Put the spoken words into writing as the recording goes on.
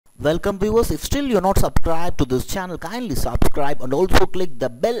Welcome viewers, if still you're not subscribed to this channel, kindly subscribe and also click the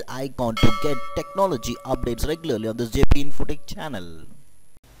bell icon to get technology updates regularly on this JP Infotech channel.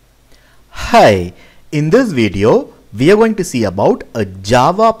 Hi, in this video we are going to see about a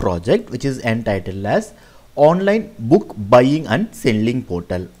Java project which is entitled as Online Book Buying and Selling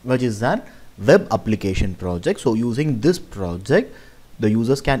Portal, which is an web application project. So using this project the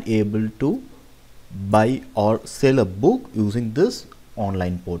users can able to buy or sell a book using this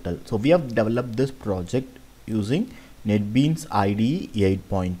online portal. So we have developed this project using NETBEANS IDE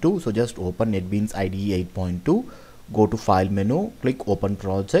 8.2. So just open NETBEANS IDE 8.2, go to file menu, click open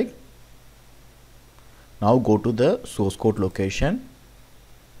project. Now go to the source code location.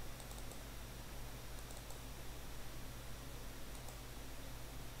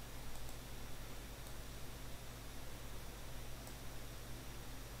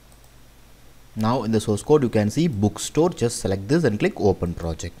 Now in the source code you can see bookstore. Just select this and click open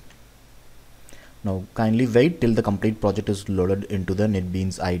project. Now kindly wait till the complete project is loaded into the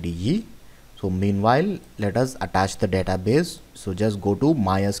NETBEANS IDE. So meanwhile let us attach the database. So just go to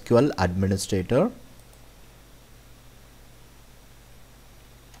MySQL administrator.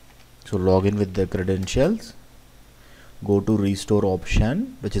 So log in with the credentials. Go to restore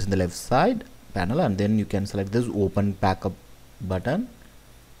option which is in the left side panel, and then you can select this open backup button.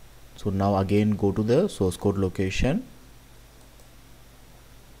 So now again go to the source code location.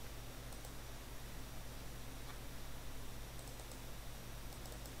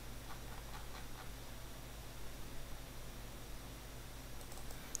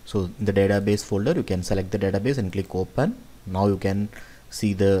 So in the database folder you can select the database and click open. Now you can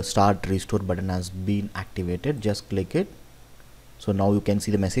see the start restore button has been activated. Just click it. So now you can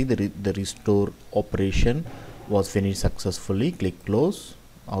see the message, the restore operation was finished successfully. Click close.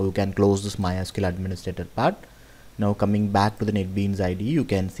 Now you can close this MySQL administrator part. Now coming back to the NETBEANS IDE, you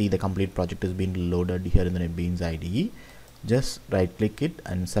can see the complete project is being loaded here in the NETBEANS IDE. Just right click it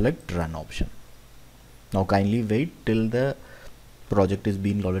and select run option. Now kindly wait till the project is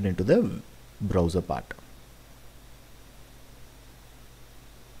being loaded into the browser part.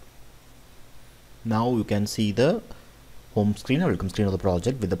 Now you can see the home screen or welcome screen of the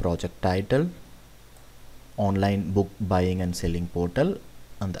project with the project title, online book buying and selling portal,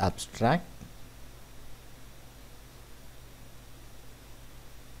 and the abstract.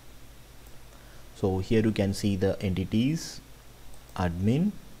 So here you can see the entities,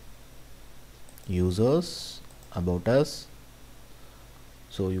 admin, users, about us.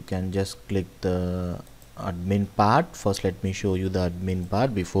 So you can just click the admin part. First let me show you the admin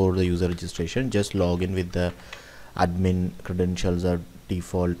part before the user registration. Just log in with the admin credentials or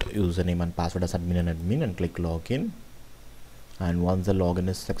default username and password as admin and click login. And once the login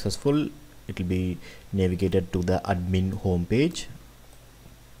is successful, it will be navigated to the admin home page,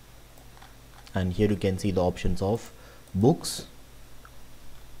 and here you can see the options of books.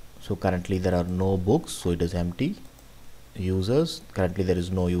 So currently there are no books, so it is empty. Users, currently there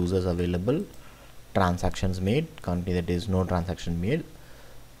is no users available. Transactions made, currently there is no transaction made.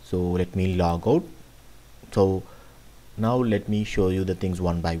 So let me log out. So now let me show you the things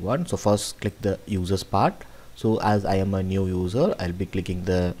one by one. So first click the users part. So as I am a new user, I'll be clicking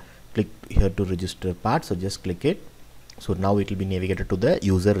the click here to register part. So just click it. So now it will be navigated to the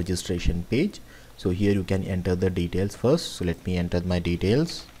user registration page. So here you can enter the details first. So let me enter my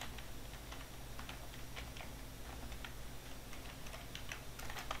details.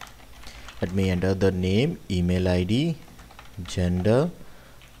 Let me enter the name, email ID, gender,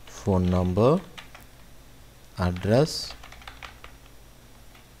 phone number, address,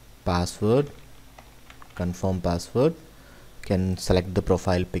 password, confirm password. Can select the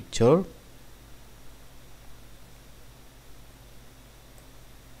profile picture.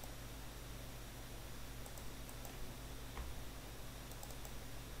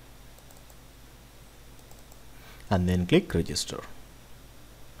 And then click register.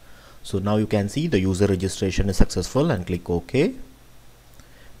 So now you can see the user registration is successful and click OK.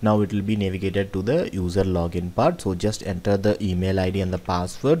 Now it will be navigated to the user login part. So just enter the email ID and the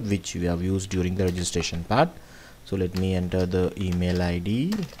password which we have used during the registration part. So let me enter the email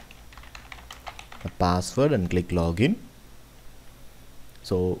ID, the password, and click login.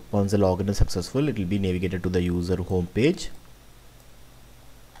 So once the login is successful, it will be navigated to the user home page.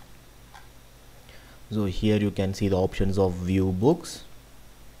 So here you can see the options of view books,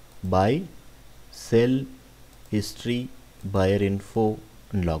 buy, sell, history, buyer info,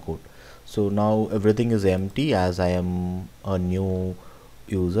 and logout. So now everything is empty as I am a new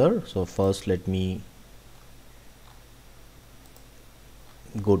user. So first let me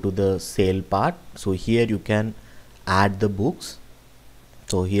go to the sale part. So here you can add the books.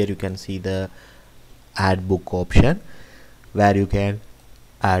 So here you can see the add book option, where you can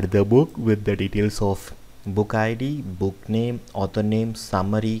add the book with the details of book ID, book name, author name,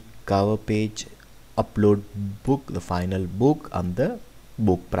 summary, cover page, upload book, the final book, and the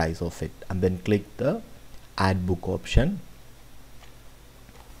book price of it, and then click the add book option.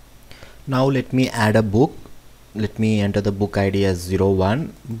 Now let me add a book. Let me enter the book ID as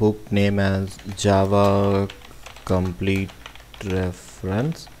 01, book name as Java complete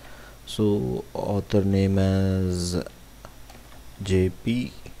reference, so author name as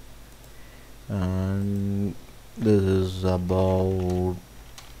JP, and this is about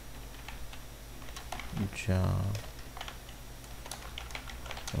Java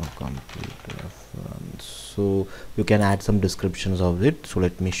complete reference. So you can add some descriptions of it. So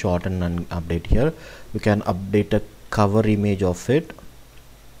let me shorten and update here. You can update a cover image of it.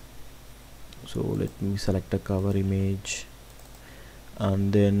 So let me select a cover image,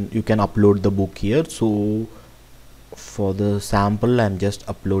 and then you can upload the book here. So for the sample, I'm just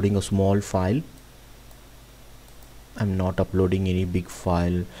uploading a small file. I'm not uploading any big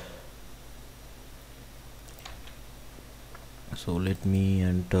file. So let me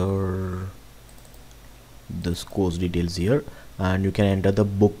enter this course details here, and you can enter the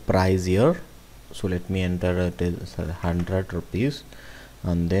book price here. So let me enter it as 100 rupees,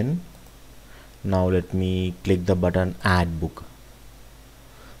 and then now let me click the button add book.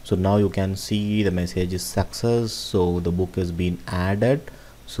 So now you can see the message is success, so the book has been added.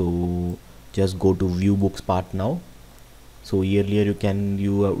 So just go to view books part now. So earlier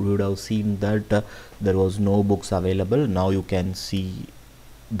you would have seen that there was no books available. Now you can see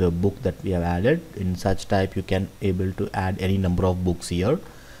the book that we have added. In such type, you can able to add any number of books here.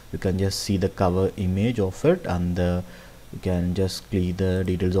 You can just see the cover image of it, and you can just click the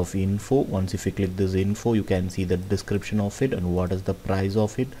details of info. Once if you click this info, you can see the description of it and what is the price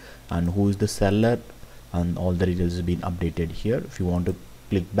of it and who is the seller, and all the details have been updated here. If you want to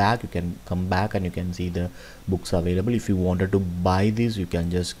click back, you can come back and you can see the books available. If you wanted to buy this, you can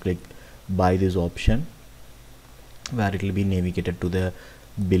just click buy this option, where it will be navigated to the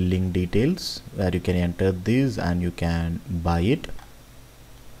billing details, where you can enter this and you can buy it.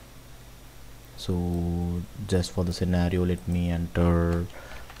 So just for the scenario, let me enter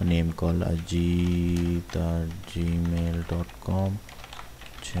a name called ajit@gmail.com,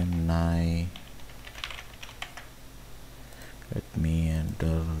 Chennai. Let me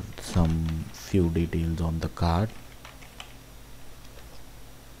enter some few details on the card.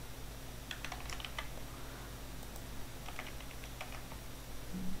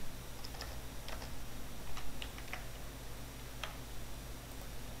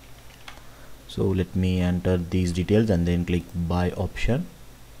 So let me enter these details and then click buy option,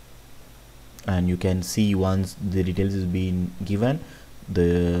 and you can see once the details is being given,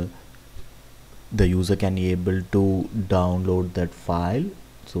 the user can be able to download that file.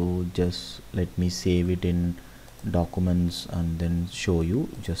 So just let me save it in documents and then show you.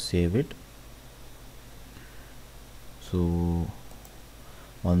 Just save it. So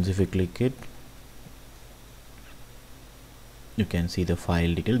once if you click it, you can see the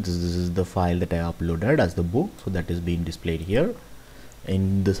file details. This is the file that I uploaded as the book, so that is being displayed here.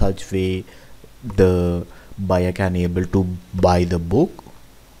 In the such way, the buyer can able to buy the book.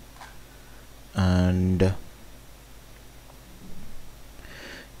 And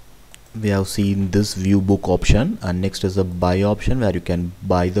we have seen this view book option, and next is the buy option, where you can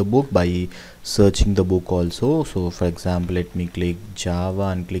buy the book by searching the book also. So for example, let me click Java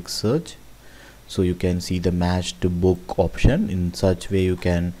and click search. So you can see the matched book option. In such way, you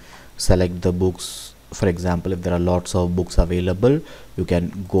can select the books. For example, if there are lots of books available, you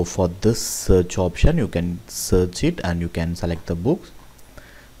can go for this search option. You can search it and you can select the books.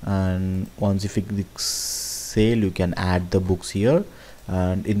 And once if you click sale, you can add the books here,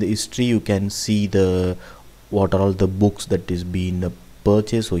 and in the history you can see the what are all the books that is being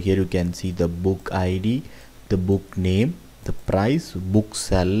purchased. So here you can see the book ID, the book name, the price, book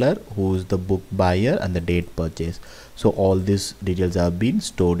seller, who is the book buyer, and the date purchase. So all these details have been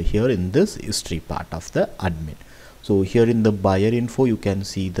stored here in this history part of the admin. So here in the buyer info, you can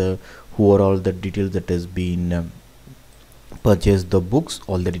see the who are all the details that has been purchase the books.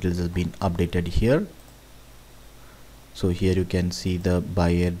 All the details has been updated here. So here you can see the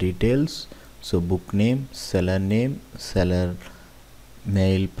buyer details. So book name, seller mail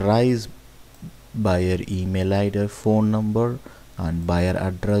price, buyer email ID, phone number, and buyer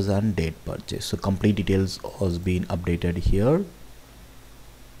address and date purchase. So complete details has been updated here.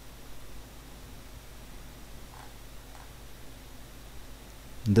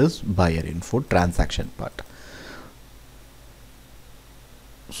 This buyer info transaction part.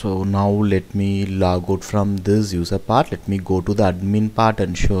 So now let me log out from this user part. Let me go to the admin part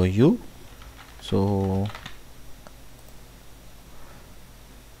and show you. So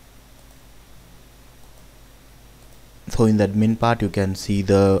in the admin part you can see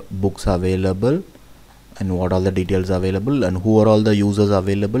the books available and what all the details available and who are all the users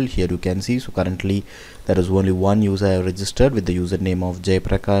available. Here you can see, so currently there is only one user I have registered with the username of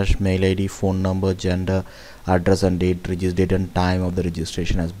Jaiprakash, mail ID, phone number, gender, address and date, date and time of the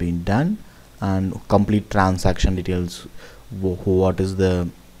registration has been done, and complete transaction details, what is the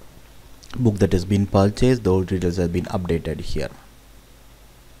book that has been purchased, those details have been updated here.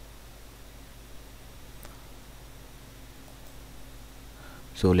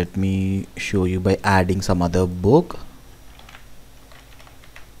 So let me show you by adding some other book.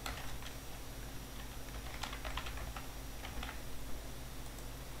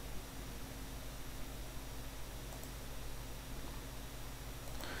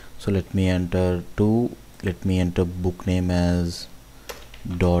 So let me enter book name as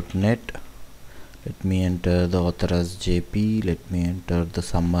 .NET. Let me enter the author as JP. Let me enter the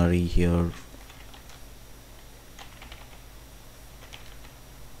summary here.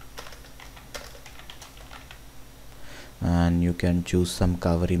 And you can choose some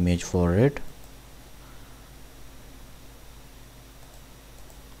cover image for it.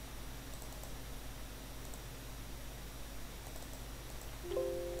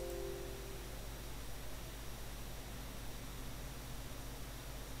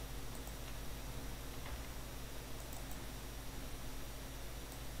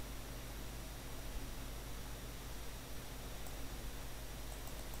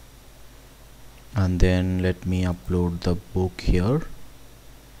 And then let me upload the book here.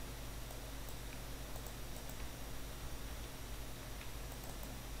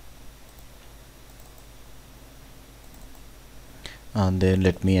 And then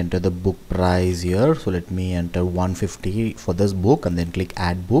let me enter the book price here. So let me enter 150 for this book and then click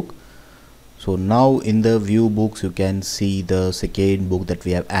add book. So now in the view books you can see the second book that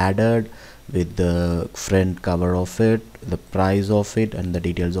we have added with the front cover of it, the price of it and the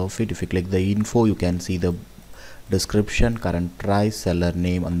details of it. If you click the info you can see the description, current price, seller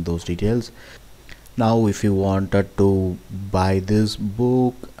name and those details. Now if you wanted to buy this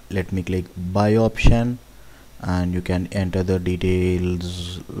book, let me click buy option and you can enter the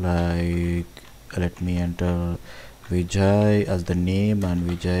details, like let me enter Vijay as the name and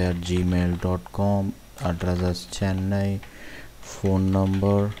vijay@gmail.com, address as Chennai, phone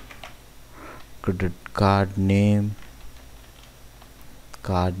number, credit card name,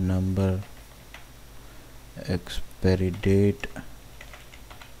 card number, expiry date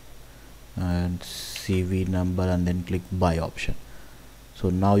and CV number, and then click buy option. So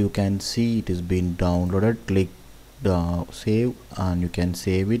now you can see it is been downloaded. Click the save and you can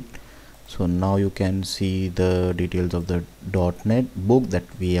save it. So now you can see the details of the .NET book that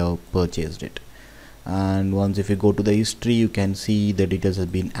we have purchased it. And once if you go to the history you can see the details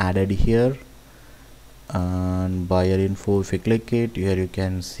have been added here. And buyer info, if you click it, here you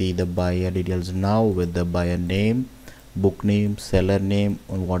can see the buyer details now with the buyer name, book name, seller name,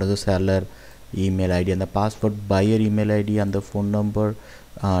 and what is the seller, email ID and the password, buyer email ID and the phone number,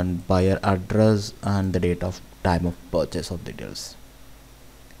 and buyer address and the date of time of purchase of details.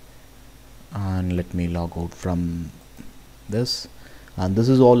 And let me log out from this. And this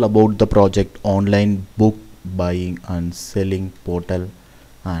is all about the project online book buying and selling portal.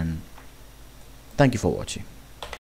 And thank you for watching.